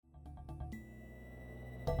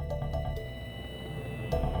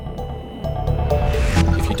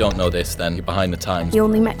don't know this, then you're behind the times. The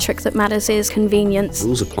only metric that matters is convenience.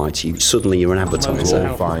 Rules apply to you. Suddenly you're an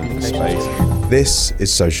advertiser. Find space. This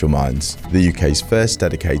is Social Minds, the UK's first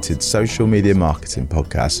dedicated social media marketing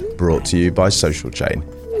podcast, brought to you by Social Chain.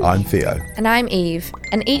 I'm Theo. And I'm Eve.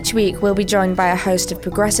 And each week we'll be joined by a host of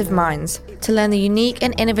progressive minds to learn the unique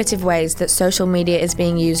and innovative ways that social media is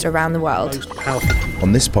being used around the world.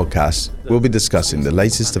 On this podcast, we'll be discussing the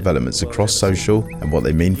latest developments across social and what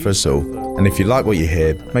they mean for us all. And if you like what you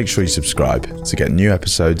hear, make sure you subscribe to get new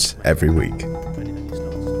episodes every week.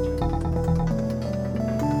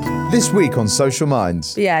 This week on Social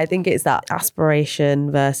Minds. Yeah, I think it's that aspiration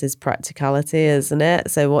versus practicality, isn't it?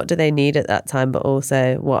 So what do they need at that time, but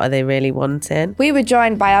also what are they really wanting? We were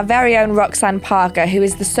joined by our very own Roxanne Parker, who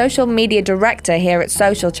is the social media director here at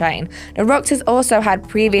Social Chain. Now, Rox has also had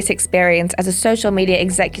previous experience as a social media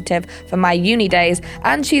executive for my uni days,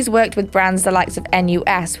 and she's worked with brands the likes of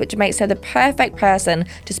NUS, which makes her the perfect person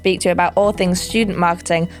to speak to about all things student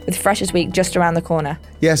marketing, with Freshers Week just around the corner.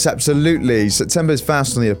 Yes, absolutely. September is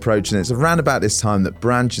fast on the approach, and it's around about this time that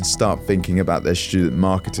brands should start thinking about their student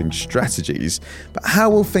marketing strategies. But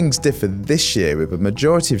how will things differ this year, with a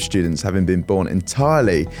majority of students having been born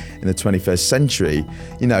entirely in the 21st century?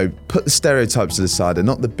 You know, put the stereotypes to the side. They're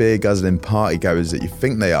not the beer guzzling party goers that you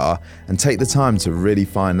think they are, and take the time to really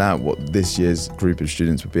find out what this year's group of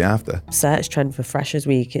students would be after. Search trend for Freshers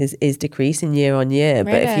Week is decreasing year on year.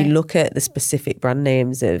 But if you look at the specific brand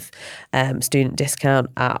names of student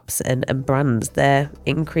discount apps and brands, they're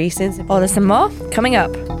increasing. Oh, there's some more coming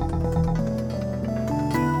up.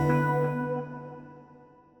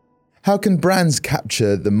 How can brands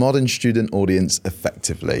capture the modern student audience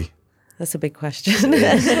effectively? That's a big question.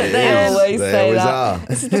 They always say that. Are.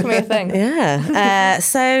 This is definitely a thing. Yeah.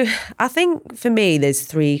 So I think for me, there's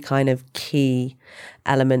three kind of key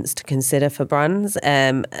elements to consider for brands.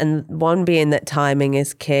 And one being that timing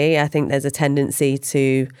is key. I think there's a tendency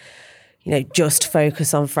to just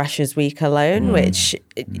focus on Freshers Week alone, which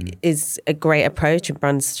is a great approach, and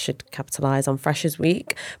brands should capitalise on Freshers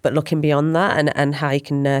Week. But looking beyond that and how you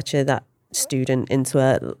can nurture that student into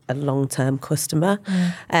a long-term customer.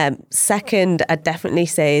 Second, I'd definitely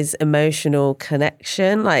say is emotional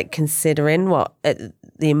connection, like considering what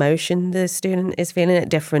the emotion the student is feeling at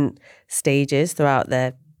different stages throughout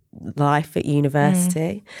their life at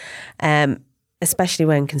university. Especially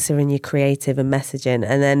when considering your creative and messaging.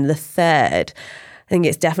 And then the third, I think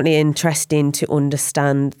it's definitely interesting to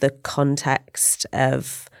understand the context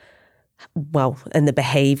of, and the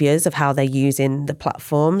behaviours of how they're using the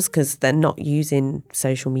platforms, because they're not using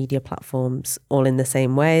social media platforms all in the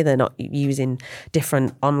same way. They're not using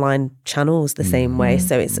different online channels the same way.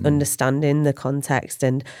 So it's understanding the context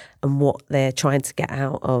and what they're trying to get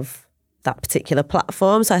out of that particular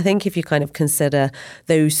platform. So I think if you kind of consider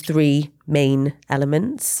those three main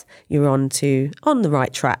elements, you're on the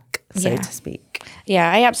right track, so to speak.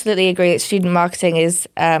 Yeah, I absolutely agree that student marketing is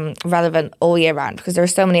relevant all year round, because there are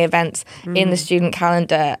so many events in the student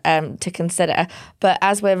calendar to consider. But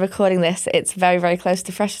as we're recording this, it's very, very close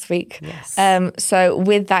to Freshers Week. Yes. So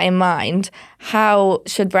with that in mind, how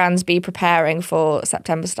should brands be preparing for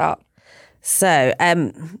September start? So,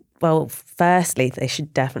 firstly, they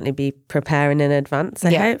should definitely be preparing in advance.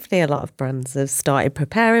 So hopefully a lot of brands have started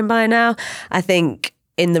preparing by now. I think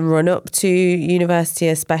in the run-up to university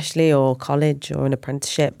especially, or college or an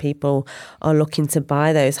apprenticeship, people are looking to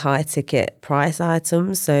buy those high-ticket price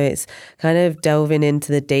items. So it's kind of delving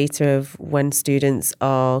into the data of when students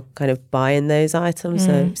are kind of buying those items.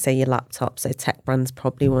 So say your laptop, so tech brands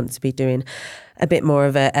probably want to be doing a bit more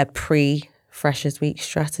of a pre-Freshers Week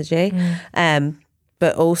strategy.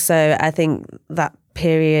 But also, I think that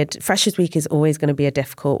period, Freshers Week is always going to be a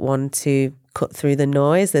difficult one to cut through the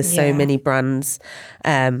noise. There's so many brands,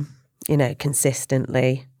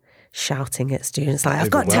 consistently shouting at students like, I've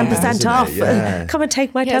got 10% off, come and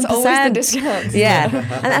take my 10%. It's always the discounts.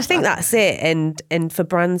 And I think that's it. And for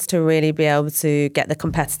brands to really be able to get the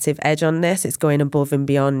competitive edge on this, it's going above and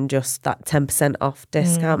beyond just that 10% off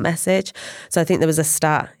discount message. So I think there was a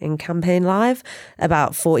stat in Campaign Live,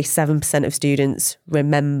 about 47% of students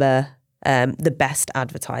remember the best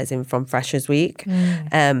advertising from Freshers Week.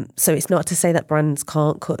 So it's not to say that brands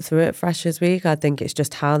can't cut through at Freshers Week. I think it's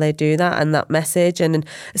just how they do that and that message. And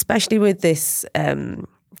especially with this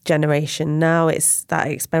generation now, it's that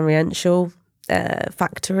experiential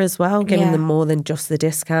factor as well, giving them more than just the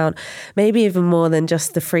discount, maybe even more than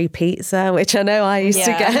just the free pizza, which I know I used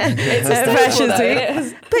to get at Freshers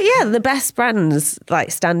Week. But yeah, the best brands like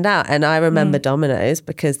stand out, and I remember Domino's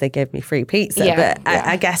because they gave me free pizza.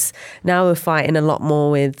 I guess now we're fighting a lot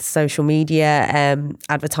more with social media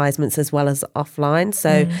advertisements as well as offline.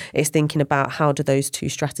 So it's thinking about how do those two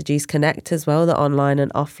strategies connect as well, the online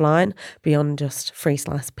and offline, beyond just free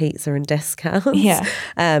sliced pizza and discounts.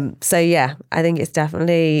 I think it's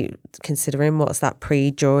definitely considering what's that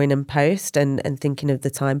pre, during and post, and thinking of the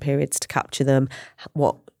time periods to capture them,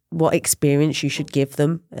 what experience you should give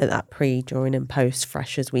them at that pre, during and post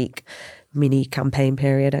Freshers Week mini campaign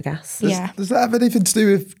period, I guess. Does that have anything to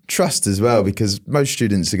do with trust as well? Because most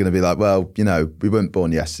students are going to be like, well, we weren't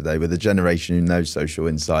born yesterday. We're the generation who knows social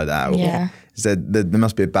inside out. Yeah. So there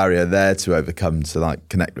must be a barrier there to overcome to like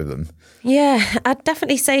connect with them. Yeah, I'd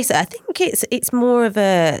definitely say so. I think it's more of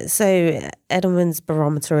Edelman's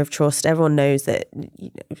barometer of trust. Everyone knows that,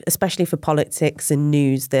 especially for politics and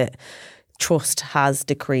news, that trust has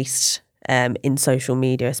decreased in social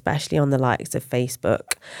media, especially on the likes of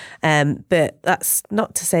Facebook. But that's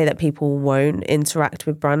not to say that people won't interact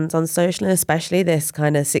with brands on social, and especially this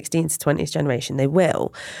kind of 16 to 20s generation, they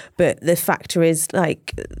will. But the factor is,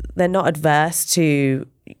 like, they're not adverse to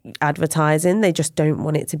advertising. They just don't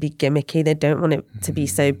want it to be gimmicky. They don't want it to be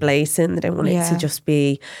so blatant. They don't want it to just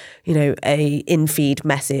be, a in-feed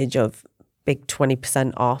message of big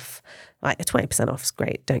 20% off. Like, 20% off is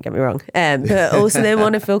great, don't get me wrong. But also they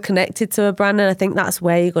want to feel connected to a brand. And I think that's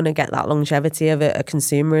where you're going to get that longevity of a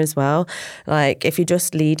consumer as well. Like, if you're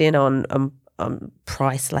just leading on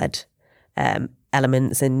price-led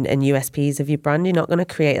elements and USPs of your brand, you're not going to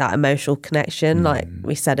create that emotional connection like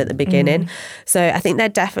we said at the beginning. So I think they're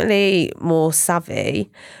definitely more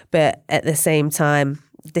savvy, but at the same time,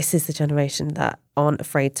 this is the generation that aren't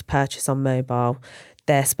afraid to purchase on mobile.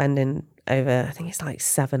 They're spending over, I think it's like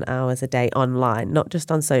 7 hours a day online, not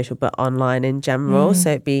just on social, but online in general.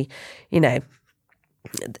 So it'd be, they're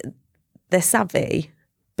savvy,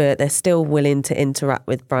 but they're still willing to interact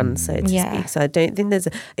with brands, so to speak. So I don't think there's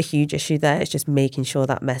a huge issue there. It's just making sure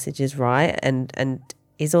that message is right and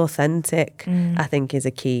is authentic, I think is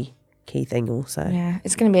a key thing also. Yeah,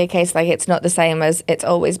 it's going to be a case like it's not the same as it's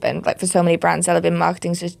always been. Like, for so many brands that have been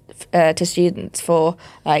marketing to students for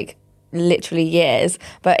like literally years,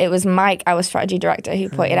 but it was Mike, our strategy director, who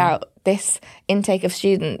pointed out this intake of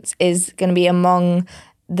students is going to be among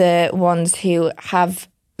the ones who have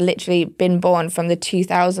literally been born from the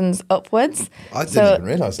 2000s upwards. I didn't even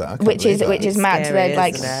realise that. Which is mad. So they're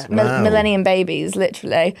like millennium babies,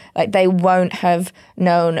 literally. Like, they won't have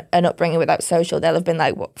known an upbringing without social. They'll have been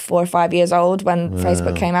like 4 or 5 years old when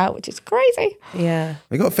Facebook came out, which is crazy. Yeah.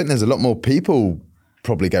 We got to think there's a lot more people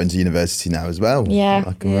probably going to university now as well. Yeah.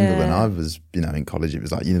 I can remember when I was, in college, it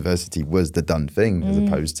was like university was the done thing as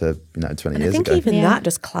opposed to, 20 years ago. I think even that,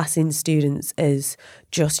 just classing students as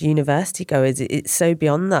just university goers, it's so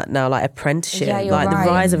beyond that now. Like, apprenticeship, the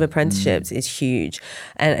rise of apprenticeships is huge,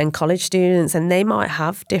 and college students, and they might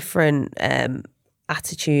have different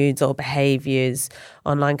attitudes or behaviours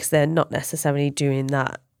online because they're not necessarily doing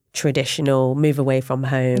that traditional move away from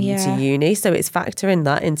home to uni. So it's factoring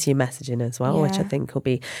that into your messaging as well, which I think will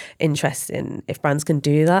be interesting if brands can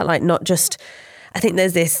do that. Like, not just, I think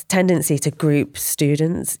there's this tendency to group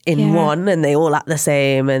students in one and they all act the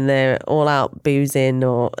same and they're all out boozing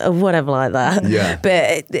or whatever like that. Yeah.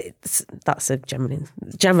 But that's a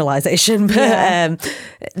generalisation. But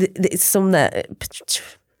it's some that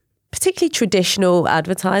particularly traditional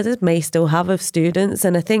advertisers may still have of students.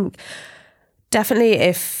 And I think definitely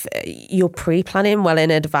if you're pre-planning well in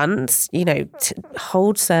advance,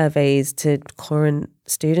 hold surveys to current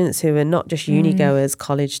students who are not just uni goers,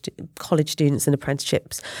 college students and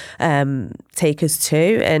apprenticeships takers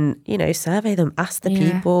too, and survey them, ask the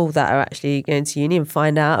people that are actually going to uni and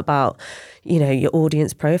find out about your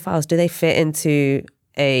audience profiles. Do they fit into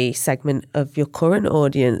a segment of your current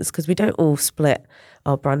audience? Because we don't all split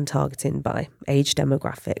our brand targeting by age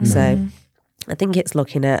demographic. So I think it's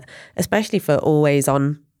looking at, especially for always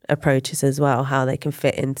on approaches as well, how they can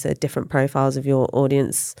fit into different profiles of your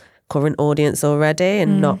audience, current audience already,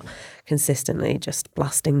 and not consistently just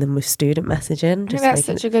blasting them with student messaging. I think that's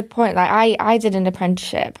such a good point. Like, I did an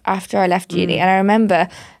apprenticeship after I left uni, and I remember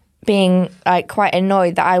being like quite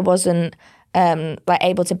annoyed that I wasn't like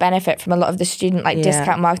able to benefit from a lot of the student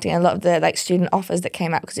discount marketing and a lot of the like student offers that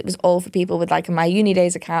came out, because it was all for people with like a My Uni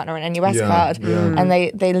Days account or an NUS card, and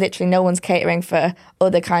they literally, no one's catering for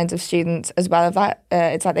other kinds of students as well as that.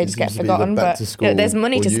 It's like they just get forgotten, but there's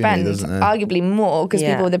money to spend, arguably more, because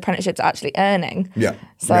people with apprenticeships are actually earning.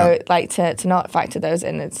 Like to not factor those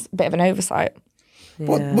in, it's a bit of an oversight.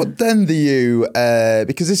 What then do you,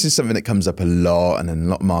 because this is something that comes up a lot, and in a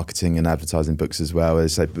lot of marketing and advertising books as well,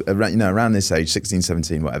 is around this age, 16,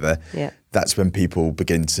 17, whatever, that's when people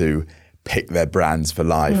begin to pick their brands for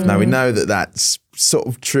life. Now we know that that's sort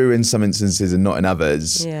of true in some instances and not in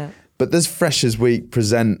others, but does Freshers Week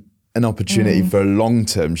present an opportunity for a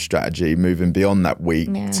long-term strategy moving beyond that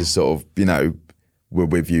week to sort of, we're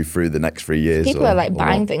with you through the next 3 years? People are like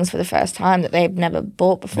buying things for the first time that they've never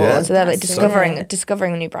bought before, so they're like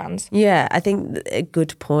discovering new brands. Yeah, I think a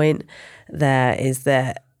good point there is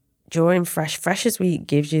that during Freshers Week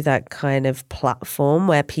gives you that kind of platform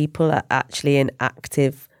where people are actually in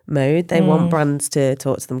active mode. They want brands to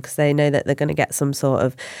talk to them because they know that they're going to get some sort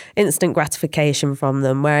of instant gratification from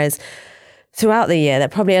them, whereas throughout the year, they're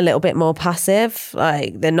probably a little bit more passive.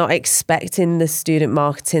 Like, they're not expecting the student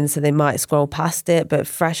marketing, so they might scroll past it. But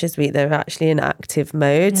Freshers Week, they're actually in active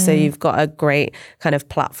mode. So you've got a great kind of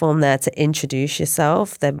platform there to introduce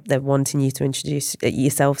yourself. They're wanting you to introduce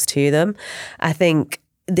yourselves to them. I think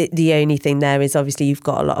the only thing there is obviously you've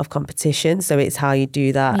got a lot of competition. So it's how you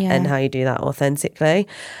do that and how you do that authentically.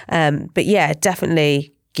 But yeah, it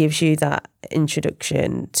definitely gives you that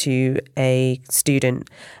introduction to a student.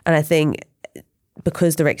 And I think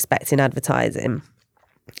because they're expecting advertising,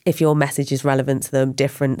 if your message is relevant to them,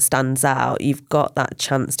 different, stands out, you've got that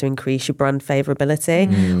chance to increase your brand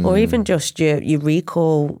favourability, or even just your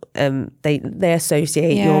recall. They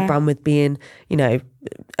associate your brand with being,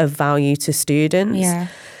 of value to students. Yeah.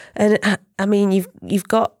 And I mean, you've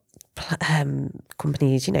got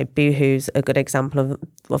companies, Boohoo's a good example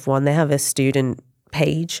of one. They have a student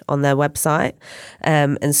page on their website,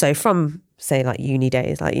 and so from say like Uni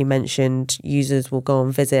Days, like you mentioned, users will go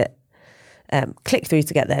and visit, click through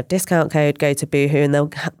to get their discount code, go to Boohoo, and they'll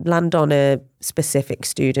land on a specific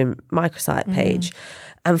student microsite page.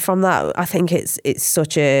 And from that, I think it's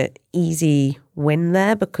such a easy win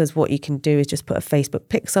there, because what you can do is just put a Facebook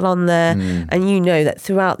pixel on there, and you know that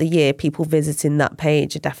throughout the year, people visiting that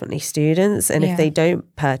page are definitely students. And if they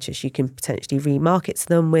don't purchase, you can potentially remarket to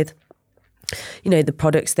them with the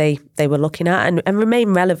products they were looking at, and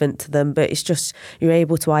remain relevant to them. But it's just, you're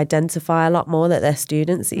able to identify a lot more that they're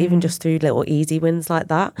students, even just through little easy wins like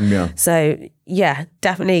that. So yeah,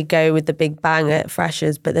 definitely go with the big bang at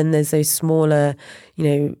Freshers, but then there's those smaller,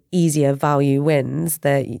 easier value wins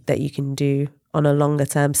that you can do on a longer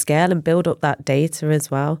term scale and build up that data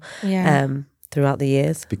as well throughout the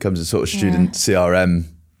years. Becomes a sort of student CRM,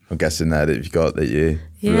 I'm guessing, there that you've got that you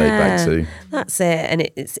relate back to. That's it. And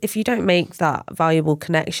it's, if you don't make that valuable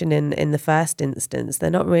connection in the first instance,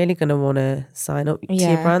 they're not really going to want to sign up to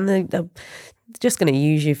your brand. They're just going to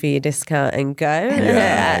use you for your discount and go. I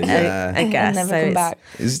guess. And never come back.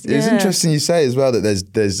 It's interesting you say as well that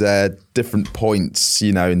there's different points,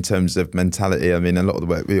 in terms of mentality. I mean, a lot of the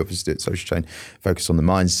work we obviously do at Social Chain focus on the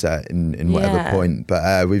mindset in whatever point.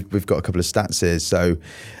 But we've got a couple of stats here. So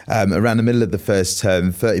around the middle of the first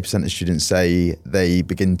term, 30% of students say they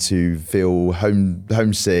begin to feel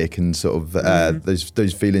homesick and sort of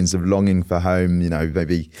those feelings of longing for home.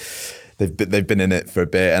 Maybe they've been in it for a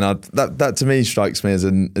bit, and that to me strikes me as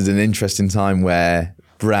an interesting time where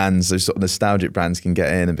brands, those sort of nostalgic brands, can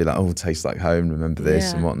get in and be like, oh, it tastes like home, remember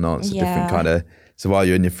this and whatnot. It's a different kind of. So while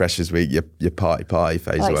you're in your Freshers Week, your party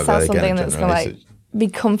phase, or whatever, sell something that's gonna be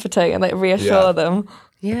comforting and reassure them.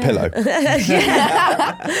 A pillow.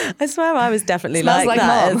 I swear I was definitely like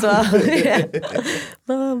that Mom. As well.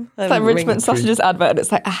 Mom. It's like Richmond Sausages advert, and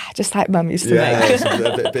it's like, just like Mum used to make. It's a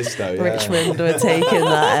bit Bisto, Richmond were taking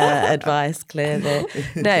that advice, clearly.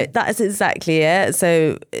 No, that's exactly it.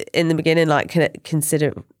 So in the beginning,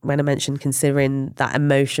 when I mentioned considering that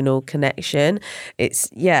emotional connection,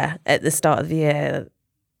 it's, at the start of the year,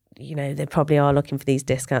 they probably are looking for these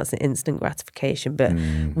discounts and instant gratification, but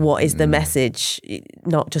what is the message?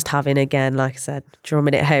 Not just having, again, like I said,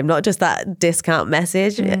 drumming it home, not just that discount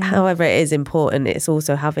message. However, it is important. It's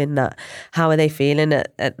also having that, how are they feeling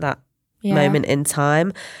at that moment in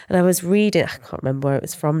time? And I was reading, I can't remember where it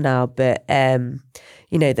was from now, but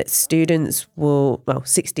that students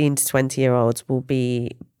 16 to 20-year-olds will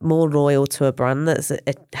be more loyal to a brand that's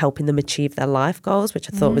helping them achieve their life goals,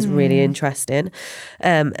 which I thought was really interesting.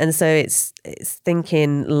 And so it's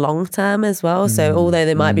thinking long term as well. So although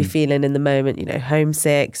they might be feeling in the moment,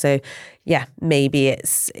 homesick. So yeah, maybe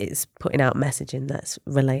it's putting out messaging that's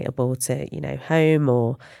relatable to, home,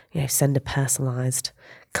 or, send a personalised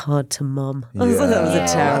card to mum. That was a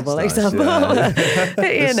terrible example.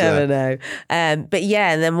 You never know. But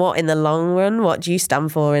yeah, and then what in the long run? What do you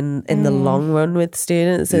stand for in the long run with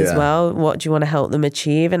students as well? What do you want to help them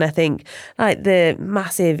achieve? And I think like the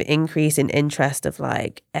massive increase in interest of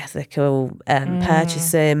like ethical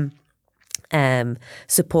purchasing,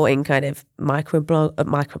 supporting kind of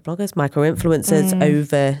micro-bloggers, micro-influencers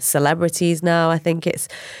over celebrities now. I think it's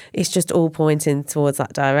just all pointing towards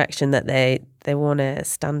that direction that they want to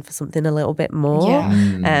stand for something a little bit more.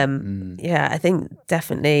 I think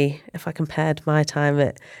definitely if I compared my time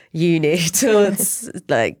at uni towards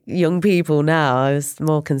like young people now, I was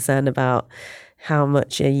more concerned about how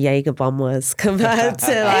much a Jaeger bomb was compared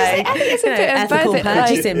to like ethical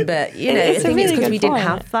purchasing. But, I think it's because we didn't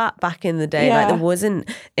have that back in the day. Like there wasn't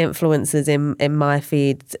influencers in my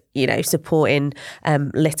feed, supporting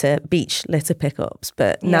beach litter pickups.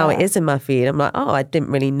 But now it is in my feed. I'm like, I didn't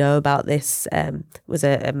really know about this. Was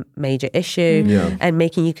a major issue, and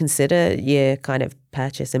making you consider your kind of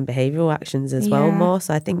purchase and behavioural actions as well more.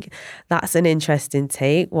 So I think that's an interesting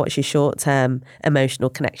take. What's your short-term emotional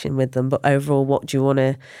connection with them? But overall, what do you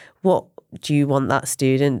want that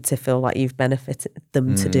student to feel like you've benefited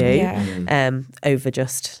them to do over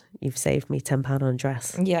just you've saved me £10 on a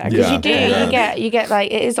dress? Yeah, because you get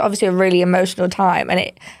like, it is obviously a really emotional time, and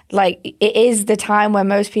it is the time where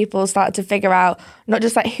most people start to figure out not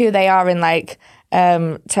just like who they are in like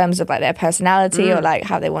terms of like their personality or like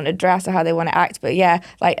how they want to dress or how they want to act, but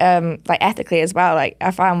like ethically as well. Like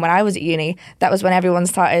I found when I was at uni, that was when everyone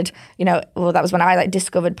started, that was when I like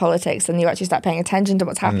discovered politics, and you actually start paying attention to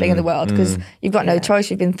what's happening in the world, because you've got no choice.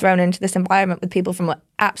 You've been thrown into this environment with people from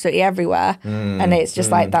absolutely everywhere, and it's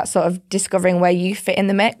just like that sort of discovering where you fit in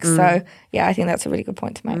the mix. So yeah, I think that's a really good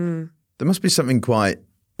point to make. There must be something quite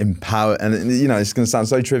empower, and it's going to sound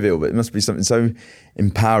so trivial, but it must be something so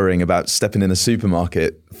empowering about stepping in a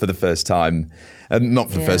supermarket for the first time, and not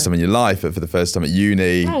for the first time in your life, but for the first time at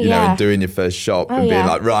uni, and doing your first shop and being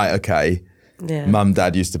like, right, okay, mum,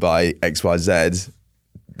 dad used to buy XYZ.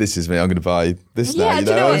 This is me, I'm going to buy this now,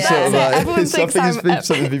 Sort of like,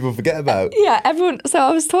 something people forget about. Everyone. So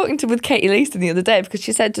I was talking with Katie Leeson the other day, because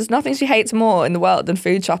she said there's nothing she hates more in the world than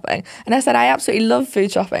food shopping. And I said, I absolutely love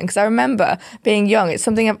food shopping, because I remember being young, it's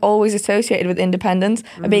something I've always associated with independence.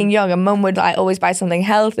 And being young, and mum would like always buy something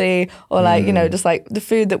healthy, or like, just like the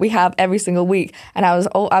food that we have every single week. And I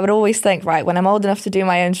would always think, right, when I'm old enough to do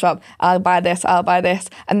my own shop, I'll buy this.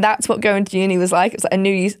 And that's what going to uni was like. It's like a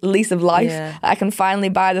new lease of life. I can finally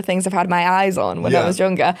buy the things I've had my eyes on when I was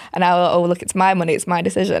younger, and now, look, it's my money, it's my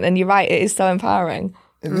decision. And you're right, it is so empowering.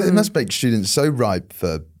 It must make students so ripe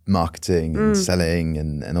for marketing and selling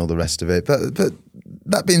and all the rest of it. But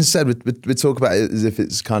that being said, we talk about it as if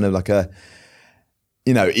it's kind of like a,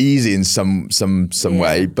 easy in some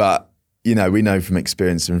way. But, we know from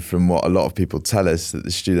experience and from what a lot of people tell us that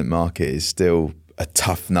the student market is still a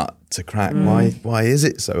tough nut to crack. Why is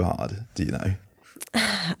it so hard? Do you know?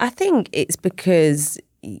 I think it's because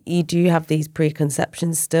you do have these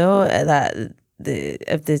preconceptions still that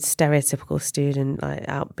of the stereotypical student, like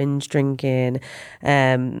out binge drinking,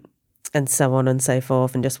 and so on and so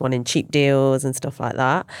forth, and just wanting cheap deals and stuff like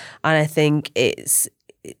that. And I think it's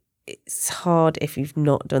hard if you've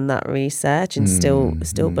not done that research and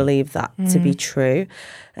still believe that to be true.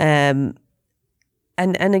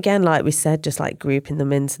 And again, like we said, just like grouping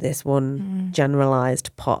them into this one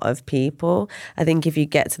generalised pot of people. I think if you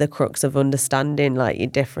get to the crux of understanding like your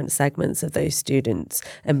different segments of those students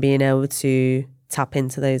and being able to tap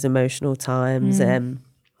into those emotional times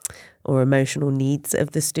or emotional needs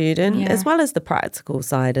of the student, as well as the practical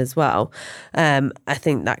side as well, I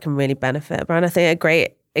think that can really benefit a brand. I think a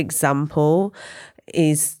great example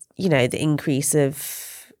is, the increase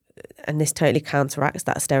of, and this totally counteracts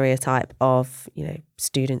that stereotype of,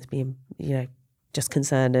 students being, just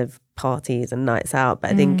concerned of parties and nights out.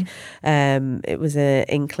 But I think it was an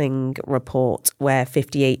Inkling report where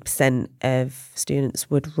 58% of students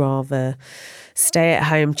would rather stay at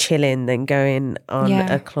home chilling than going on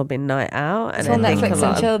a clubbing night out. And it's on Netflix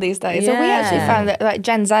and chill these days. So we actually found that like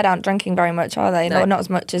Gen Z aren't drinking very much, are they? No, not as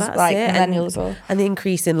much as like millennials. And the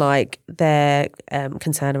increase in like their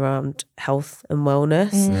concern around health and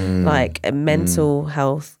wellness, like mental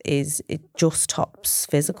health it just tops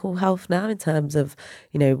physical health now in terms of,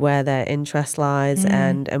 where their interest lies,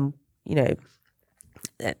 and you know,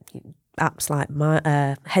 apps like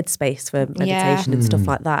Headspace for meditation and stuff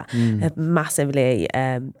like that have massively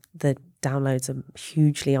the downloads are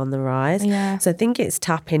hugely on the rise. So I think it's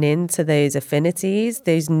tapping into those affinities,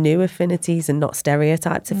 those new affinities, and not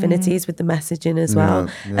stereotyped affinities with the messaging as well,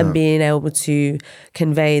 and being able to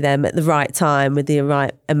convey them at the right time with the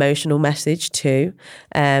right emotional message too,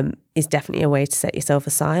 is definitely a way to set yourself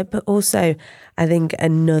aside. But also, I think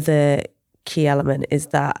another key element is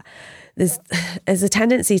that there's a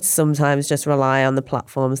tendency to sometimes just rely on the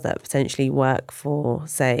platforms that potentially work for,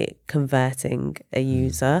 say, converting a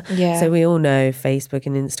user. So we all know Facebook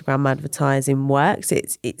and Instagram advertising works.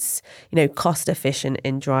 It's you know, cost efficient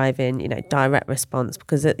in driving, you know, direct response,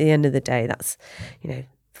 because at the end of the day, that's, you know,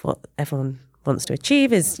 what everyone wants to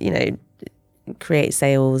achieve is, you know, create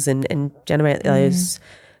sales and generate those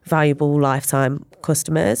valuable lifetime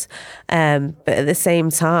customers. But at the same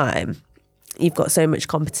time, you've got so much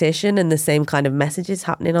competition and the same kind of messages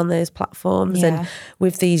happening on those platforms. And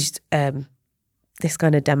with these, this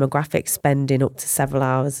kind of demographic spending up to several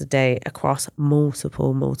hours a day across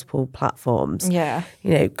multiple platforms. You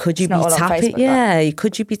know, could you be tapping?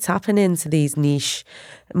 Could you be tapping into these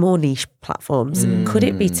more niche platforms? Could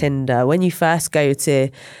it be Tinder? When you first go to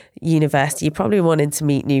university, you're probably wanting to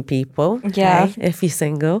meet new people. If you're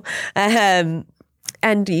single.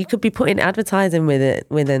 And you could be putting advertising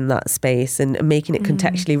within that space and making it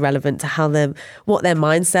contextually relevant to what their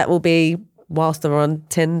mindset will be whilst they're on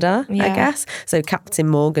Tinder, I guess. So Captain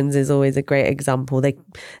Morgan's is always a great example. The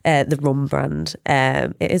rum brand,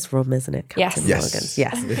 it is rum, isn't it? Captain Morgan's.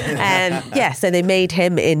 Yes. So they made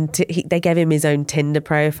him they gave him his own Tinder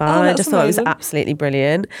profile. I just thought it was absolutely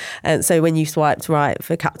brilliant. And so when you swiped right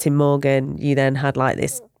for Captain Morgan, you then had like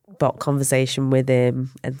this bot conversation with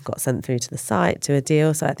him and got sent through to the site to a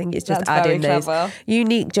deal. So I think it's just adding those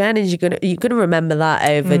unique journeys. You're gonna remember that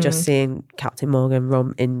over just seeing Captain Morgan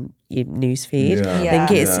rum in your newsfeed. I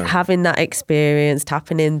think it's having that experience,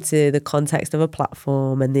 tapping into the context of a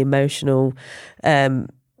platform and the emotional kind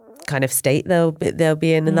of state they'll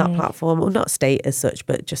be in that platform, or not state as such,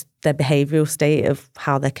 but just their behavioural state of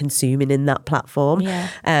how they're consuming in that platform.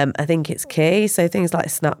 I think it's key. So things like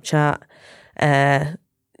Snapchat,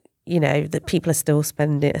 you know, that people are still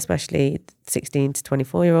spending, especially 16 to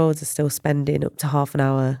 24-year-olds are still spending up to half an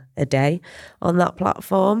hour a day on that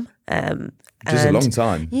platform. Which is a long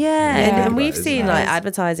time. And we've seen like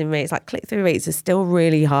advertising rates, like click-through rates are still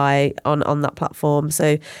really high on that platform.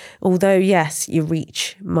 So although, yes, your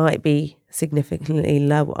reach might be significantly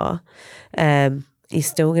lower, you're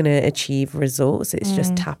still going to achieve results. It's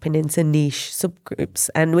just tapping into niche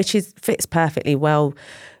subgroups, and which fits perfectly well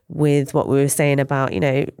with what we were saying about, you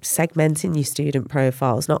know, segmenting your student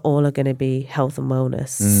profiles. Not all are going to be health and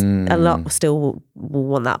wellness. A lot still will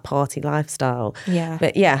want that party lifestyle.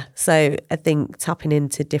 But so I think tapping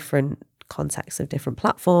into different contexts of different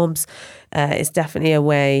platforms is definitely a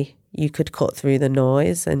way you could cut through the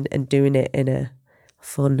noise and doing it in a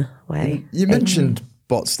fun way. You mentioned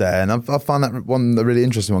bots there, and I find that one a really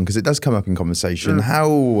interesting one because it does come up in conversation.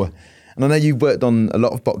 And I know you've worked on a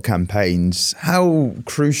lot of bot campaigns. How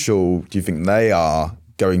crucial do you think they are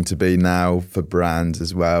going to be now for brands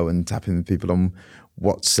as well, and tapping people on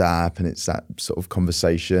WhatsApp, and it's that sort of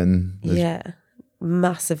conversation?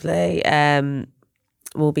 Massively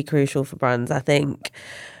will be crucial for brands. I think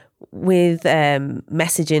with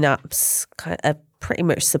messaging apps pretty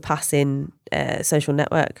much surpassing social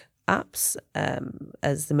network apps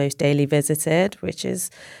as the most daily visited, which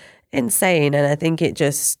is insane. And I think it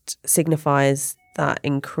just signifies that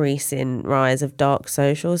increasing rise of dark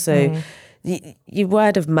social. So your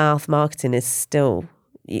word of mouth marketing is still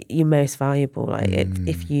your most valuable. Like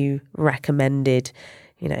if you recommended,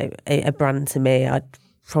 you know, a brand to me, I'd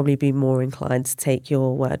probably be more inclined to take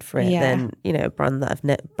your word for it than, you know, a brand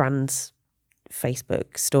that brand's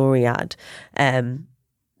Facebook story ad.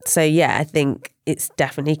 So I think it's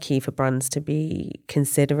definitely key for brands to be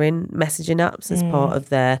considering messaging apps as part of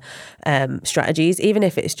their strategies, even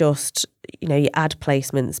if it's just, you know, your ad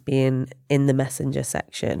placements being in the messenger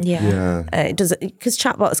section. It does, because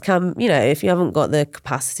chatbots can, you know, if you haven't got the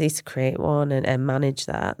capacity to create one and manage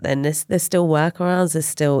that, then there's still workarounds. There's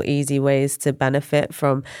still easy ways to benefit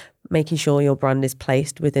from making sure your brand is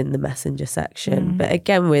placed within the messenger section. But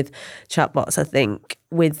again, with chatbots, I think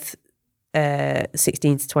with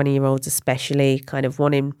 16 to 20-year-olds especially, kind of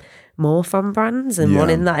wanting more from brands and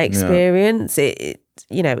wanting that experience, it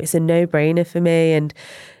you know, it's a no-brainer for me. And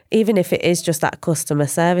even if it is just that customer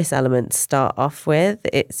service element to start off with,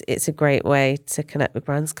 it's a great way to connect with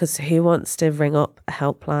brands, because who wants to ring up a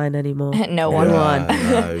helpline anymore? No one. No Don't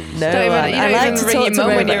one. even, I like to ring talk your to mum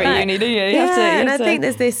when women. you're at uni, do you? And I think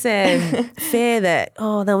there's this fear that,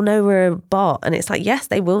 they'll know we're a bot. And it's like, yes,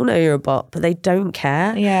 they will know you're a bot, but they don't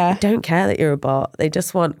care. Yeah. They don't care that you're a bot. They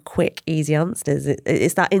just want quick, easy answers.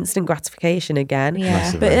 It's that instant gratification again. Yeah.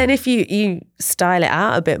 Massively. But then if you style it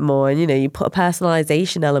out a bit more and, you put a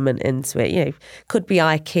personalisation element into it, could be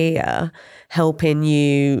IKEA helping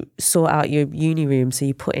you sort out your uni room. So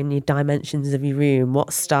you put in your dimensions of your room,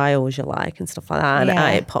 what styles you like and stuff like that.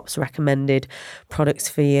 And it pops recommended products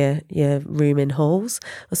for your room in halls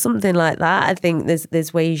or something like that. I think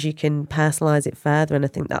there's ways you can personalise it further. And I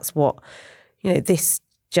think that's what, this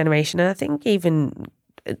generation, and I think even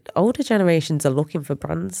older generations are looking for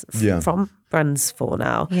brands from brands for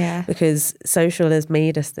now. Yeah. Because social has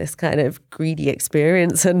made us this kind of greedy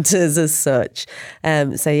experience hunters as such.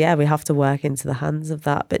 So we have to work into the hands of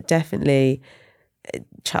that. But definitely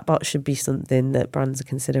chatbots should be something that brands are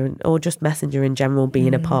considering, or just Messenger in general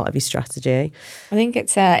being a part of your strategy. I think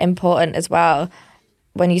it's important as well.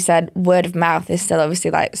 When you said word of mouth is still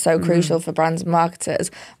obviously like so crucial for brands and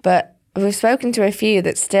marketers, but we've spoken to a few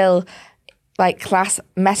that still like class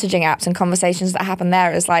messaging apps and conversations that happen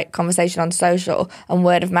there as like conversation on social, and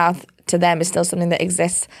word of mouth to them is still something that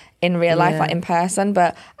exists in real life, like in person.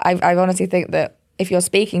 But I honestly think that if you're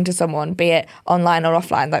speaking to someone, be it online or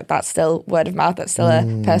offline, like that's still word of mouth, that's still a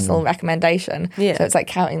personal recommendation. Yeah. So it's like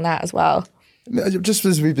counting that as well. Just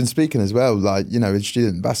as we've been speaking as well, like, with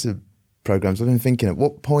student ambassador programs, I've been thinking, at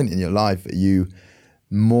what point in your life are you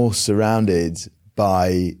more surrounded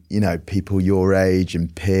by, people your age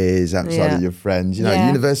and peers outside of your friends?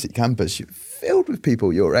 University campus, you're filled with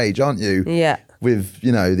people your age, aren't you? Yeah. With,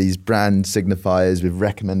 these brand signifiers, with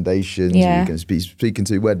recommendations you can be speaking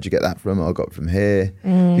to. Where did you get that from? I got it from here.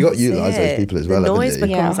 You got to utilise those people as well, The noise haven't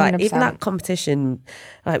you? becomes like, 100%. even that competition,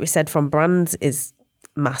 like we said, from brands is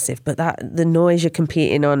massive, but the noise you're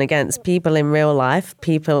competing on against people in real life,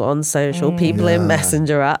 people on social, people in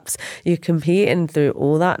messenger apps, you're competing through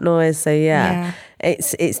all that noise. So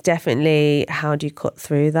it's definitely, how do you cut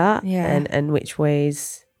through that, and which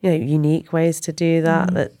ways, unique ways to do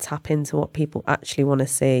that tap into what people actually want to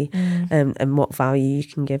see, and what value you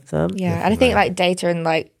can give them. And I think like data and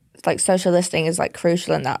like social listening is like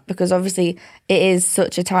crucial in that, because obviously it is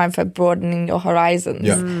such a time for broadening your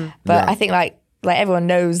horizons. But I think like everyone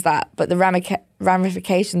knows that, but the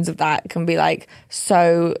ramifications of that can be like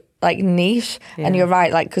so like niche. And you're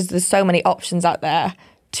right, like, because there's so many options out there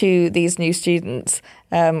to these new students,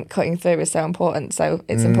 cutting through is so important. So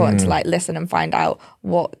it's important to like listen and find out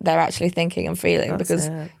what they're actually thinking and feeling. That's because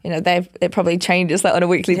it. It probably changes that on a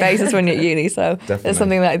weekly basis when you're at uni. So it's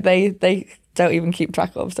something that they don't even keep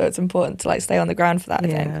track of. So it's important to like stay on the ground for that, I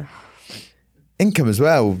think. Income as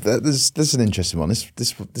well. There's an interesting one.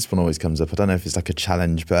 This one always comes up. I don't know if it's like a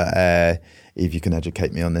challenge, but if you can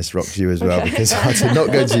educate me on this, Rox, you as well, because I did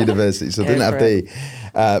not go to university, so I didn't have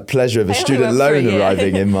the pleasure of a student loan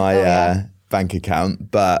arriving in my bank account.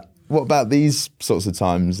 But what about these sorts of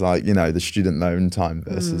times, like the student loan time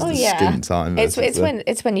versus the student time?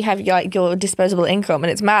 It's when you have your disposable income,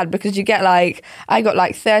 and it's mad because you get like, I got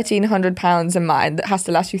like £1,300 in mine that has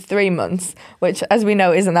to last you 3 months, which, as we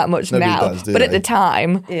know, isn't that much now. But at the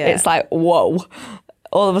time, it's like, whoa.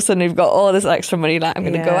 All of a sudden, you've got all this extra money. Like, I'm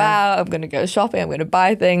going to go out, I'm going to go shopping, I'm going to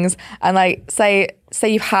buy things, and like, say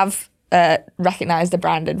you have recognised a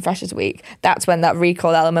brand in Freshers Week, that's when that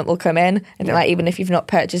recall element will come in. And like, even if you've not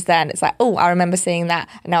purchased then, it's like, oh, I remember seeing that,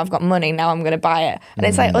 and now I've got money, now I'm going to buy it. And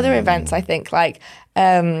it's like other events, I think, like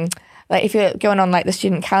if you're going on like the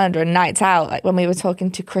student calendar and nights out, like when we were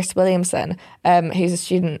talking to Chris Williamson, who's a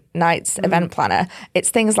student nights event planner, it's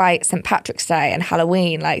things like St. Patrick's Day and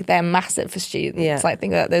Halloween, like they're massive for students. Like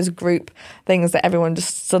think about those group things that everyone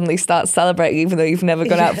just suddenly starts celebrating, even though you've never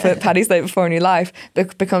gone out for Paddy's Day before in your life,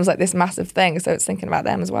 becomes like this massive thing. So it's thinking about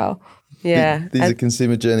them as well. Yeah. These are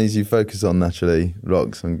consumer journeys you focus on naturally,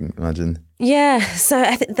 Rox, I imagine. Yeah, so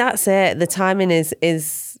I think that's it. The timing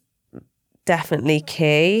is definitely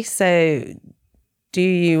key. So do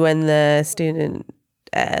you, when the student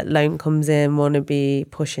loan comes in, want to be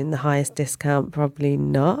pushing the highest discount? Probably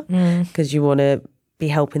not, because you want to be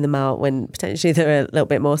helping them out when potentially they're a little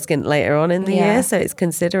bit more skint later on in the year. So it's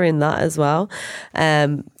considering that as well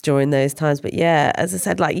during those times. But as I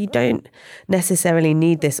said, like, you don't necessarily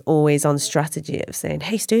need this always on strategy of saying,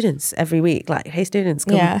 hey students, every week, like, hey students,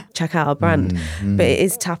 come check out our brand. But it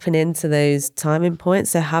is tapping into those timing points.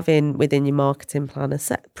 So having within your marketing plan a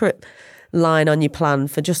separate line on your plan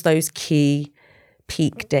for just those key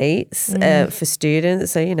peak dates for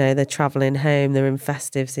students. So, they're traveling home, they're in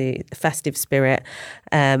festive spirit,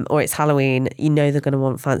 or it's Halloween, they're going to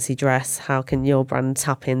want fancy dress. How can your brand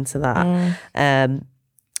tap into that?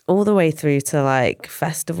 All the way through to like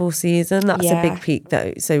festival season. That's a big peak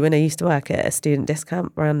though. So when I used to work at a student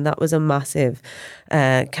discount brand, that was a massive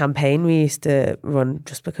campaign we used to run,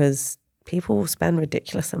 just because people spend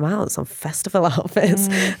ridiculous amounts on festival outfits.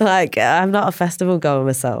 Like, I'm not a festival goer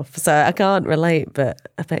myself, so I can't relate, but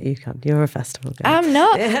I bet you can. You're a festival goer. I'm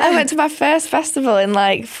not. I went to my first festival in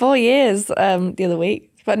like 4 years the other week.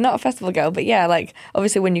 But not a festival girl, but yeah, like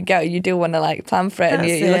obviously when you go, you do want to like plan for it, and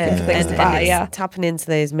you're looking for things to buy. Yeah, tapping into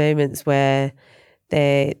those moments where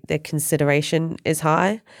the consideration is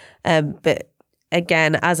high. But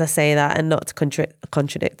again, as I say that, and not to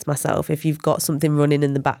contradict myself, if you've got something running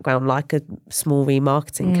in the background like a small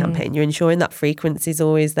remarketing campaign, you're ensuring that frequency is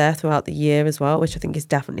always there throughout the year as well, which I think is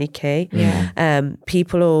definitely key. Yeah.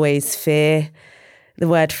 People always fear the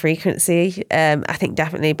word frequency. I think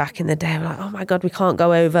definitely back in the day, we're like, oh my God, we can't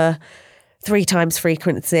go over 3 times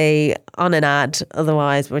frequency on an ad,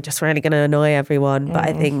 otherwise we're just really going to annoy everyone. But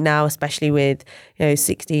I think now, especially with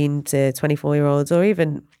 16 to 24-year-olds, or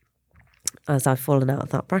even as I've fallen out of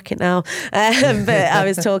that bracket now, but I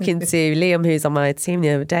was talking to Liam, who's on my team the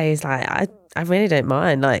other day. He's like, I really don't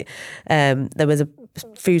mind. Like, there was a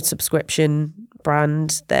food subscription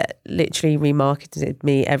brand that literally remarketed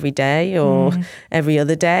me every day or every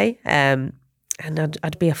other day, and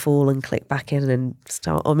I'd be a fool and click back in and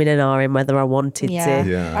start umming and ahhing whether I wanted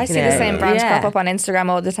to. I see the same brands pop up on Instagram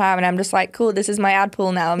all the time, and I'm just like, cool, this is my ad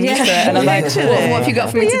pool now, I'm used to it, and I'm like, what have you got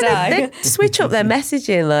for me today? They switch up their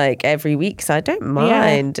messaging like every week, so I don't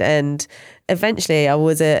mind. And eventually I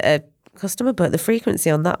was a customer, but the frequency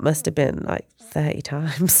on that must have been like 30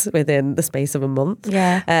 times within the space of a month.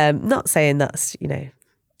 Not saying that's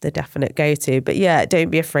the definite go-to, but don't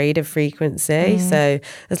be afraid of frequency. So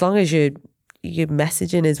as long as your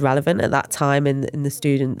messaging is relevant at that time in the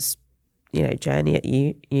student's journey at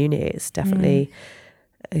uni, it's definitely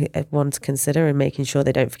one to consider, and making sure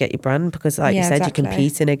they don't forget your brand, because like you said, exactly. you're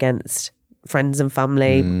competing against friends and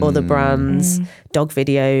family, other brands, dog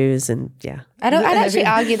videos, and I'd actually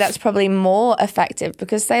argue that's probably more effective,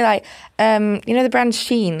 because say like, the brand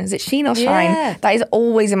Shein, is it Shein or Shine? Yeah. That is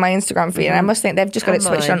always in my Instagram feed, and I must think they've just got it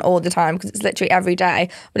switched on all the time, because it's literally every day.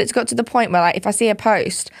 But it's got to the point where like, if I see a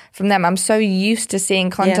post from them, I'm so used to seeing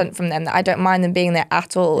content from them that I don't mind them being there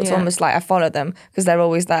at all. It's almost like I follow them because they're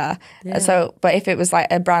always there. So, but if it was like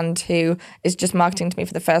a brand who is just marketing to me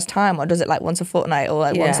for the first time, or does it like once a fortnight or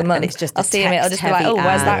like once a month, and it's just I'll see them, I'll just be like, oh,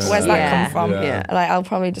 where's that come from? Like, I'll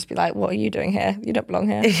probably just be like, what are you doing here? You don't belong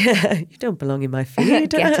here. You don't belong in my feed.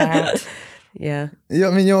 Get out. I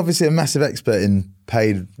mean, you're obviously a massive expert in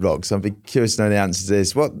paid rock, so I'd be curious to know the answer to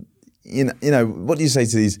this. What what do you say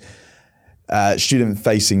to these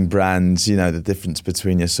student-facing brands? The difference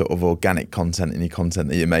between your sort of organic content and your content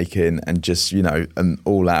that you're making, and just an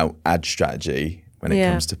all-out ad strategy when it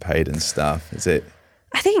comes to paid and stuff. Is it?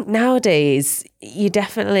 I think nowadays you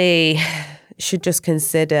definitely should just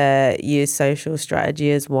consider your social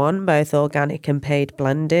strategy as one, both organic and paid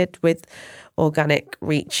blended, with organic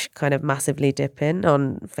reach kind of massively dipping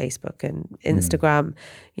on Facebook and Instagram,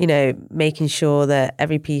 making sure that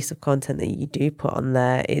every piece of content that you do put on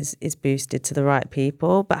there is boosted to the right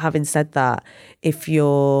people. But having said that, if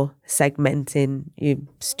you're segmenting your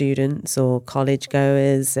students or college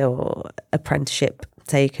goers or apprenticeship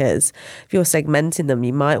takers, if you're segmenting them,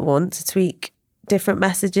 you might want to tweak different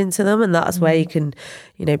messaging to them, and that's where you can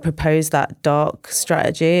propose that dark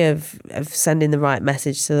strategy of sending the right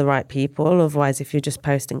message to the right people. Otherwise, if you're just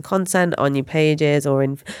posting content on your pages or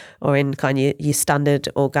in kind of your standard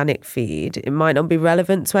organic feed, it might not be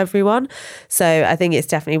relevant to everyone. So I think it's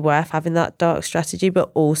definitely worth having that dark strategy,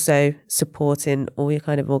 but also supporting all your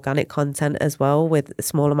kind of organic content as well with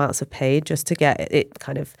small amounts of paid, just to get it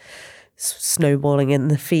kind of snowballing in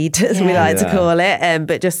the feed, as we like to call it,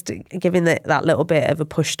 but just giving that little bit of a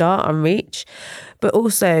push start on reach, but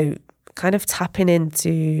also kind of tapping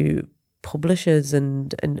into publishers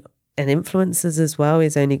and influencers as well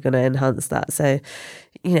is only going to enhance that. So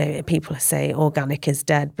people say organic is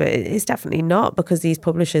dead, but it's definitely not, because these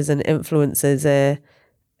publishers and influencers are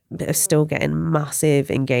still getting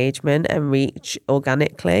massive engagement and reach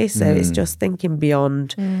organically. So it's just thinking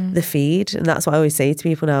beyond the feed. And that's what I always say to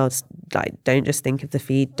people now, like, don't just think of the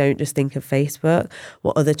feed, don't just think of Facebook.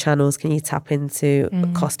 What other channels can you tap into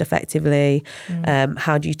cost effectively?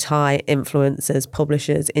 How do you tie influencers,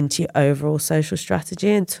 publishers into your overall social strategy?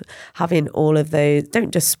 And having all of those,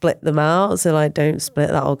 don't just split them out. So like, don't split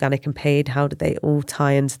that organic and paid. How do they all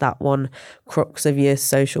tie into that one crux of your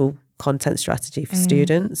social content strategy for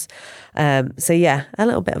students. So yeah, a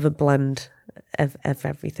little bit of a blend of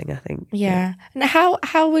everything, I think. Yeah. And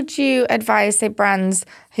how would you advise, say, brands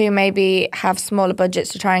who maybe have smaller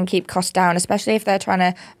budgets to try and keep costs down, especially if they're trying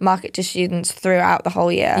to market to students throughout the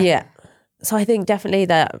whole year? Yeah. So I think definitely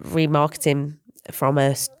that remarketing from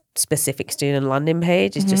a specific student landing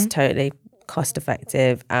page is just totally cost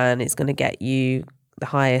effective, and it's going to get you the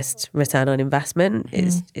highest return on investment.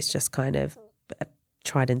 It's just kind of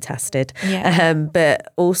tried and tested. Yeah.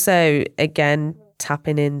 But also, again,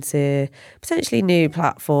 tapping into potentially new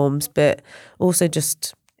platforms, but also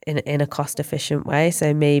just in a cost efficient way.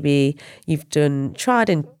 So maybe you've tried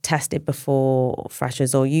and tested before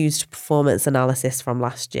freshers, or used performance analysis from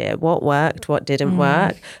last year. What worked, what didn't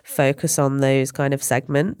work? Focus on those kind of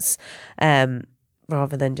segments,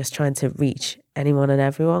 rather than just trying to reach anyone and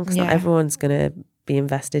everyone, because not everyone's going to be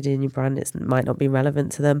invested in your brand. It might not be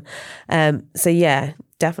relevant to them. So yeah,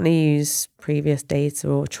 definitely use previous data,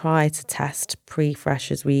 or try to test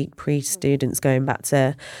pre-freshers week, pre-students going back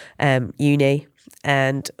to uni,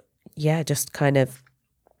 and yeah, just kind of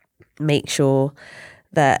make sure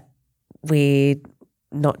that we're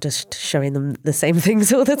not just showing them the same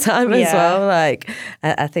things all the time as well. Like,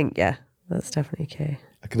 I think, yeah, that's definitely key.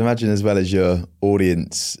 I can imagine, as well as your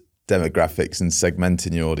audience demographics and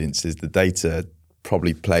segmenting your audiences, the data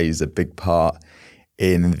probably plays a big part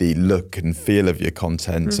in the look and feel of your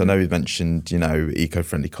content. So I know you've mentioned,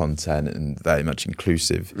 eco-friendly content and very much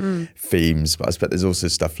inclusive themes, but I expect there's also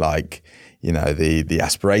stuff like, the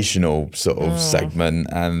aspirational sort of segment,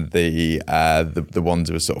 and the ones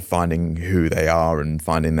who are sort of finding who they are and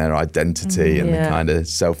finding their identity, and the kind of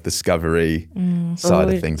self-discovery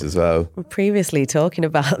side of things as well. We were previously talking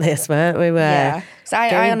about this, weren't we? So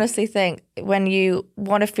I honestly think when you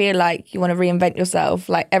want to feel like you want to reinvent yourself,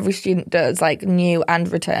 like every student does, like new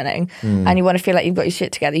and returning, and you want to feel like you've got your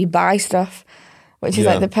shit together, you buy stuff, which is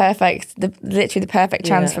like literally the perfect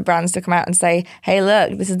chance for brands to come out and say, "Hey,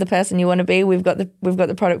 look, this is the person you want to be. We've got the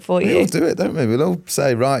product for you." We all do it, don't we? We'll all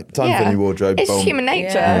say, right, time for a new wardrobe. It's human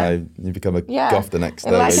nature. You become a goth the next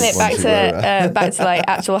day. Liken it back to like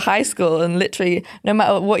actual high school, and literally, no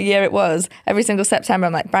matter what year it was, every single September,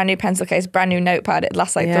 I'm like, brand new pencil case, brand new notepad. It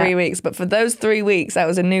lasts like 3 weeks, but for those 3 weeks, I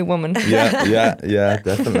was a new woman. Yeah,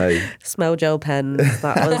 definitely. Smell gel pens,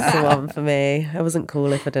 that was the one for me. I wasn't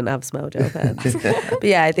cool if I didn't have smell gel pens. But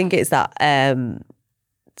yeah, I think it's that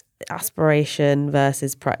aspiration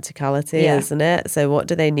versus practicality, isn't it? So what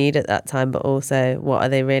do they need at that time, but also what are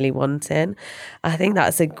they really wanting? I think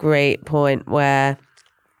that's a great point where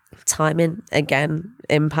timing, again,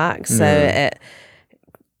 impacts. So it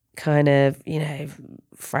kind of,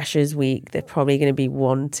 freshers week, they're probably going to be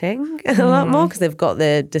wanting a lot more because they've got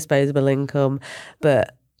the disposable income.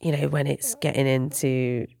 But, when it's getting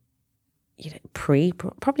into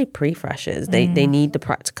probably pre-freshers, they need the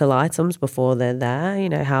practical items before they're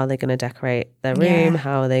there. How are they going to decorate their room?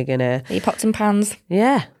 How are they going to eat pots and pans?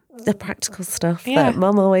 Yeah, the practical stuff that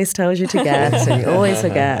mum always tells you to get, so you always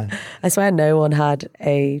forget. I swear no one had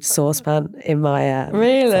a saucepan in my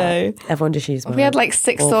really? Flat. Everyone just used mine. We had like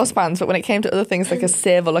 6 saucepans, but when it came to other things like a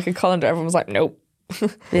sieve or like a colander, everyone was like, nope.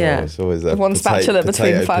 It's always a one spatula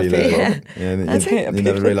between 5 people. You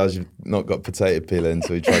never realise you've not got potato peeler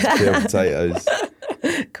until you try to peel potatoes.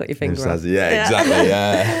 Cut your finger off. Exactly.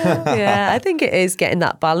 Yeah, I think it is getting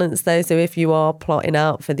that balance though. So if you are plotting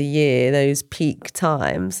out for the year, those peak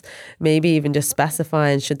times, maybe even just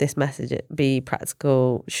specifying, should this message be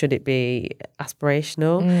practical? Should it be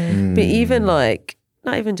aspirational? But even like,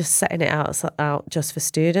 not even just setting it out just for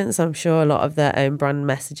students. I'm sure a lot of their own brand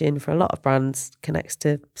messaging for a lot of brands connects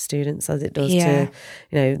to students as it does to,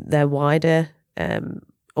 their wider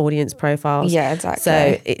audience profiles. Yeah, exactly.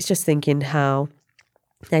 So it's just thinking how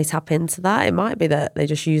they tap into that. It might be that they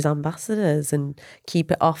just use ambassadors and keep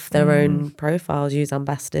it off their own profiles, use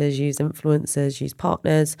ambassadors, use influencers, use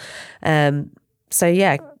partners. So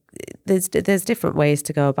yeah, there's different ways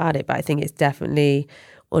to go about it, but I think it's definitely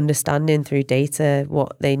understanding through data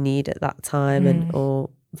what they need at that time or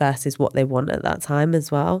versus what they want at that time as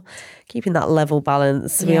well. Keeping that level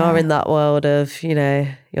balance. We are in that world of,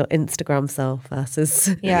 your Instagram self versus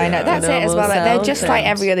I know. That's it as well. Like, they're just like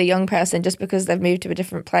every other young person, just because they've moved to a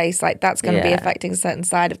different place. Like, that's going to be affecting a certain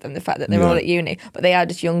side of them, the fact that they're all at uni, but they are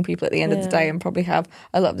just young people at the end of the day and probably have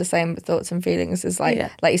a lot of the same thoughts and feelings as like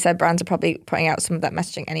you said, brands are probably putting out some of that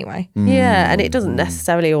messaging anyway. Yeah, and it doesn't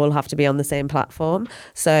necessarily all have to be on the same platform.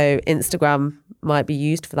 So Instagram might be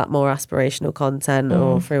used for that more aspirational content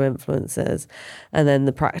or through influencers, and then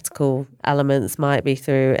the practical elements might be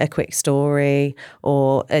through a quick story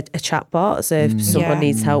or a chat bot. So if someone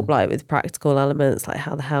needs help like with practical elements, like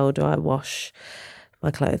how the hell do I wash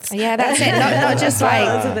my clothes. Yeah, that's it. Not just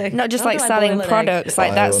like not just like selling products,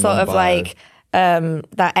 like that sort of like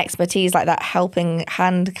that expertise, like that helping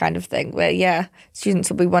hand kind of thing, where students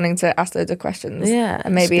will be wanting to ask loads of questions. Yeah,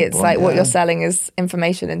 and maybe it's like what you're selling is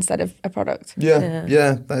information instead of a product.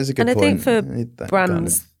 Yeah, that is a good point. And I think for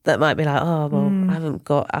brands that might be like, oh, well, I haven't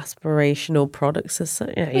got aspirational products as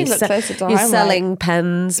such. You know, you're selling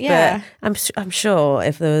pens, but I'm sure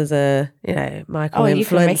if there was a micro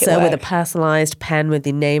influencer with a personalised pen with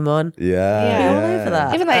your name on, all over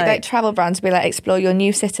that. Even like travel brands be like, explore your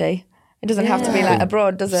new city. It doesn't have to be like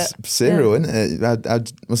abroad, does it? Cereal, isn't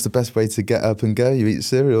it? What's the best way to get up and go? You eat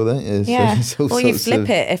cereal, don't you? Yeah. Or you flip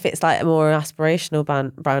it if it's like a more aspirational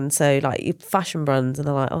brand. So like fashion brands, and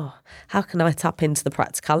they're like, oh, how can I tap into the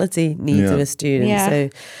practicality needs of a student? Yeah. So,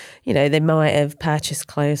 they might have purchased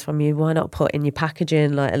clothes from you. Why not put in your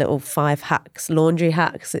packaging like a little 5 hacks, laundry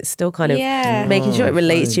hacks? It's still kind of making sure it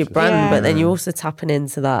relates to your brand, but then you're also tapping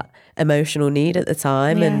into that emotional need at the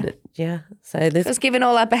time. And so this was giving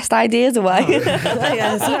all our best ideas away.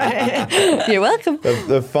 You're welcome.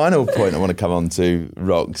 The final point I want to come on to,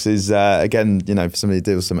 Rox, is again, for somebody who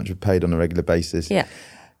deals so much with paid on a regular basis. Yeah.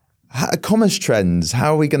 Commerce trends,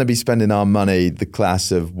 how are we going to be spending our money, the class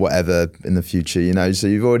of whatever in the future? So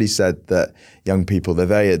you've already said that young people, they're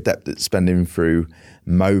very adept at spending through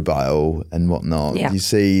mobile and whatnot. Yeah. You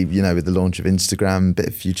see, with the launch of Instagram, a bit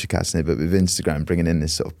of future casting it, but with Instagram bringing in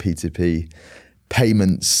this sort of P2P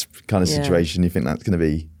payments kind of situation, you think that's going to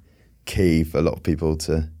be key for a lot of people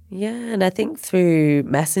to... Yeah, and I think through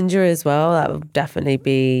Messenger as well, that will definitely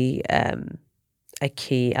be... a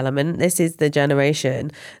key element. This is the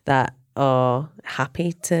generation that are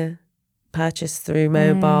happy to purchase through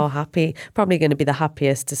mobile, probably going to be the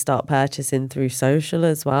happiest to start purchasing through social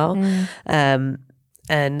as well.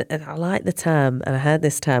 And I like the term, and I heard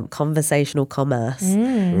this term, conversational commerce.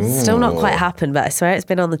 Still not quite happened, but I swear it's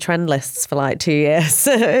been on the trend lists for like 2 years.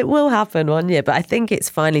 So it will happen one year, but I think it's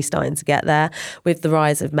finally starting to get there with the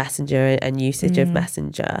rise of Messenger and usage of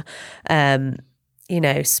Messenger.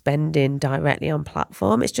 Spending directly on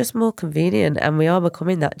platform, it's just more convenient, and we are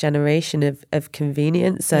becoming that generation of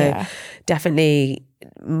convenience. So definitely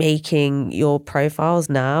making your profiles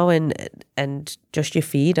now and just your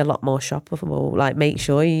feed a lot more shoppable. Like, make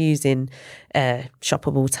sure you're using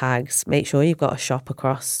shoppable tags. Make sure you've got a shop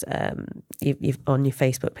across you've on your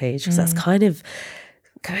Facebook page, because that's kind of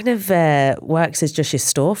works as just your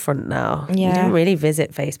storefront now. You don't really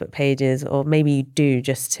visit Facebook pages, or maybe you do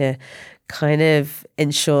just to kind of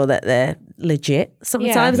ensure that they're legit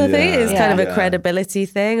sometimes. I think it's kind of a credibility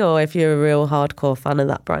thing, or if you're a real hardcore fan of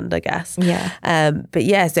that brand, I guess.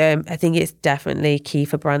 So I think it's definitely key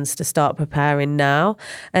for brands to start preparing now,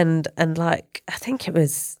 and like, I think it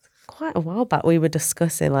was quite a while back we were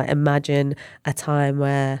discussing, like, imagine a time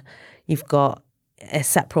where you've got a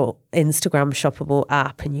separate Instagram shoppable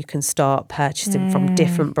app and you can start purchasing from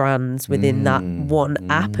different brands within that one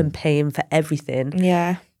app and paying for everything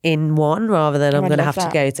in one, rather than I'm going to have to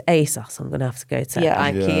go to ASOS, I'm going to have to go to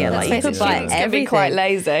IKEA. Like, you could buy everything. Quite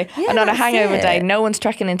lazy. And on a hangover day, no one's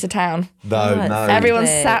trekking into town. No. Everyone's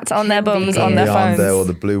sat on their bums on their phones. The Arndale or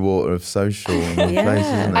the Blue Water of social.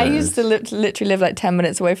 I used to literally live like 10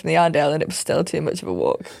 minutes away from the Arndale, and it was still too much of a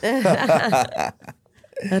walk.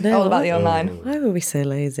 I know. All about the online. Why were we so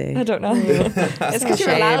lazy? I don't know. It's because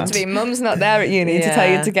you're allowed to be. Mum's not there at uni to tell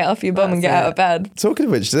you to get off your bum and get out of bed. Talking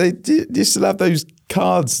of which, do you still have those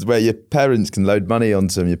cards where your parents can load money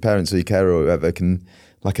onto them? Your parents or your carer or whoever can,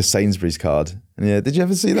 like a Sainsbury's card. Did you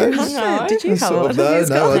ever see those? No. Did you have one?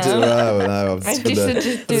 No, I didn't. No. I used to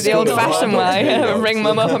just do the old-fashioned way, ring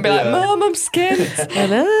mum up and be like, "Mum, I'm skint. I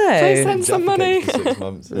know. Please send some money." 6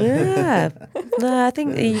 months. No, I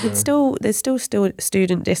think you can still. There's still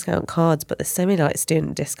student discount cards, but there's so many like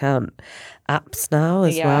student discount apps now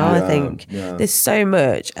as well. I think there's so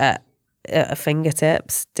much at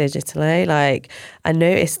fingertips digitally. Like, I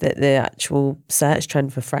noticed that the actual search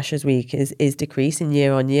trend for Freshers Week is decreasing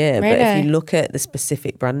year on year. Really? But if you look at the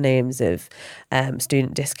specific brand names of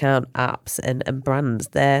student discount apps and brands,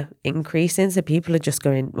 they're increasing. So people are just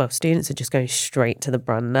students are just going straight to the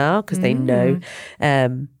brand now because they know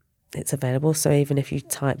it's available. So even if you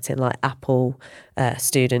typed in like Apple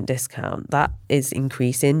student discount, that is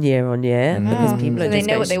increasing year on year because people are they just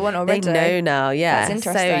know what they want already. They know now, yeah. That's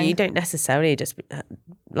interesting. So you don't necessarily just,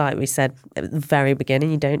 like we said at the very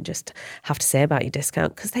beginning, you don't just have to say about your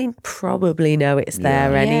discount because they probably know it's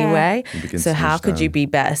there anyway. So how could you be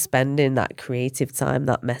better spending that creative time,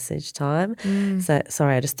 that message time? So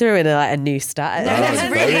sorry, I just threw in a new stat.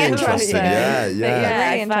 That's really interesting. Yeah.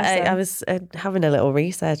 Really interesting. I was having a little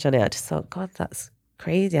research on it. I just thought, God, that's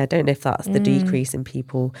crazy. I don't know if that's the decrease in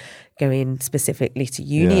people going specifically to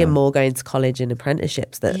uni and more going to college and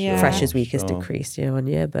apprenticeships that Freshers Week has decreased year on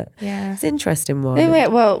year. But it's an interesting one.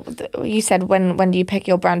 Well, you said when do you pick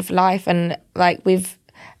your brand for life? And like we've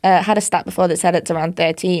had a stat before that said it's around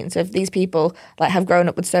 13. So if these people like have grown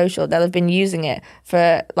up with social, they'll have been using it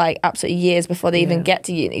for like absolutely years before they even get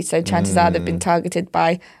to uni. So chances are they've been targeted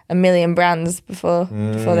by a million brands before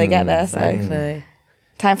they get there. So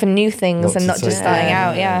time for new things and not just starting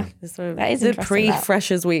out. Yeah, So that is the interesting,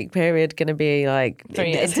 pre-Freshers Week period going to be like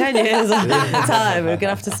 3 years. in 10 years time. We're going to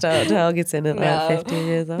have to start targeting it like 15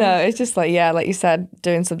 years on. No, it's just like, like you said,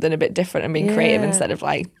 doing something a bit different and being creative instead of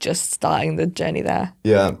like just starting the journey there.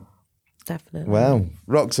 Yeah. Definitely. Well,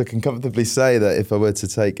 Rox, I can comfortably say that if I were to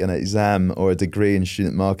take an exam or a degree in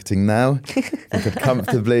student marketing now, I could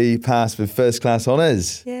comfortably pass with first class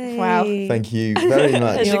honours. Yay. Wow. Thank you very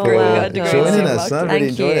much You're for welcome. joining us. I really Thank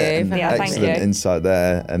enjoyed it. you. And Yeah, thank excellent you. insight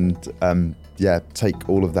there. And take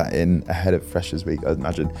all of that in ahead of Freshers Week, I'd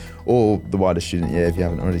imagine, or the wider student year if you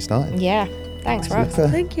haven't already started. Yeah. Thanks, Rox. Super.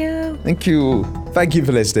 Thank you. Thank you. Thank you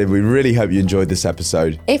for listening. We really hope you enjoyed this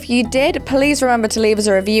episode. If you did, please remember to leave us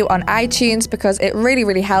a review on iTunes because it really,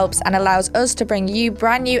 really helps and allows us to bring you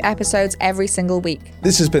brand new episodes every single week.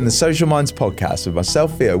 This has been the Social Minds Podcast with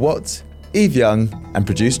myself, Theo Watts, Eve Young, and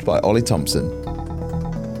produced by Ollie Thompson.